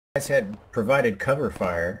Guys had provided cover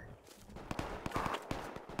fire.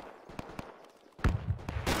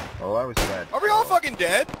 Oh, I was dead. Are we all fucking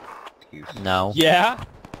dead? Excuse. No. Yeah.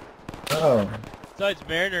 Oh, Besides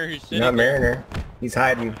Mariner, who's sitting not there. Mariner. He's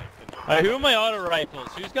hiding. Who are my auto rifles?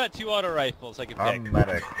 Who's got 2 auto rifles I can pick? I'm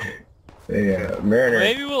medic. Yeah, Mariner.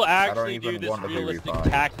 Maybe we'll actually do even this want to be realistic revived.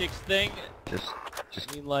 tactics thing. Just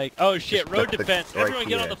I mean, like, oh shit, just road put the defense. right Everyone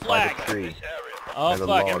get on here, the by flag. tree. Oh by the fuck,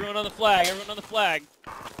 log. everyone on the flag. Everyone on the flag.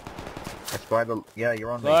 That's by the. Yeah,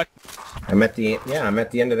 you're on Fuck. I'm at the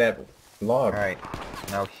end of that log. All right,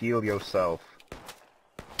 now heal yourself.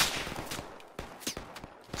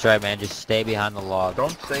 That's right, man. Just stay behind the log.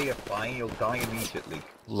 Don't say you're fine. You'll die immediately.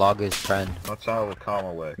 Log is friend. That's how the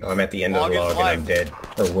karma works. No, I'm at the end of the Log is log and I'm dead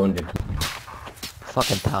or wounded.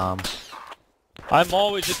 Fucking Tom. I'm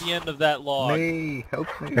always at the end of that log. Me, help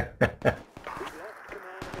me.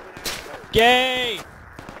 Gay!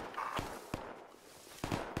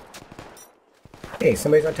 Hey,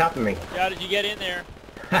 somebody's on top of me. How did you get in there?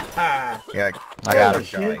 Yeah, I got Oh, him.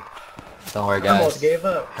 shit. Don't worry, I almost guys. gave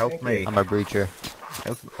up. Help Thank me. you. I'm a breacher.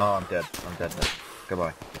 help. Oh, I'm dead. I'm dead.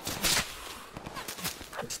 Goodbye.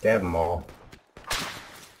 Stab them all.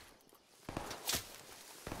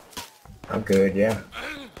 I'm good, yeah.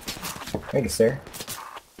 Thank you, sir.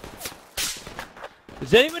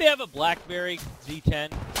 Does anybody have a BlackBerry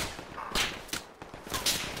Z10?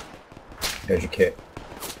 There's your kit.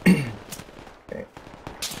 Okay.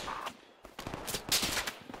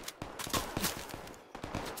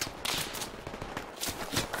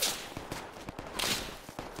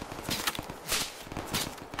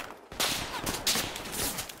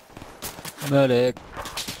 Medic.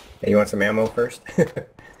 Hey, you want some ammo first?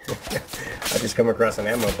 I just come across an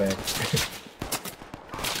ammo bag.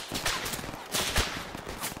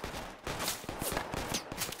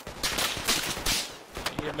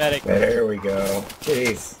 Need a medic. There we go.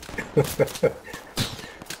 Jeez.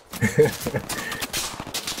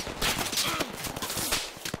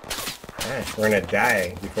 Gosh, we're gonna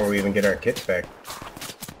die before we even get our kits back.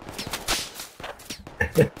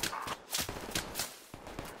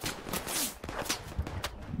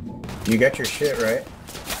 You got your shit, right?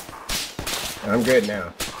 I'm good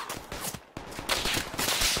now.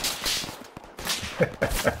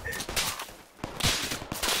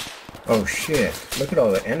 Oh shit, look at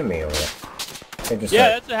all the enemy over there. They just Yeah,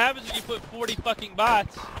 like- that's what happens when you put 40 fucking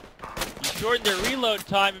bots. You shorten their reload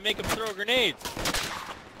time and make them throw grenades.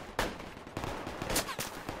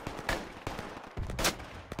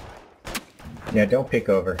 Yeah, don't pick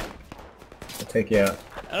over. I'll take you out.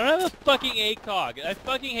 I don't have a fucking ACOG. I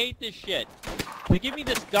fucking hate this shit. They give me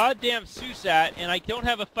this goddamn SUSAT and I don't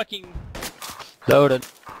have a fucking... Loaded.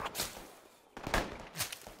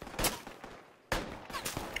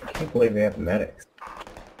 I can't believe they have medics.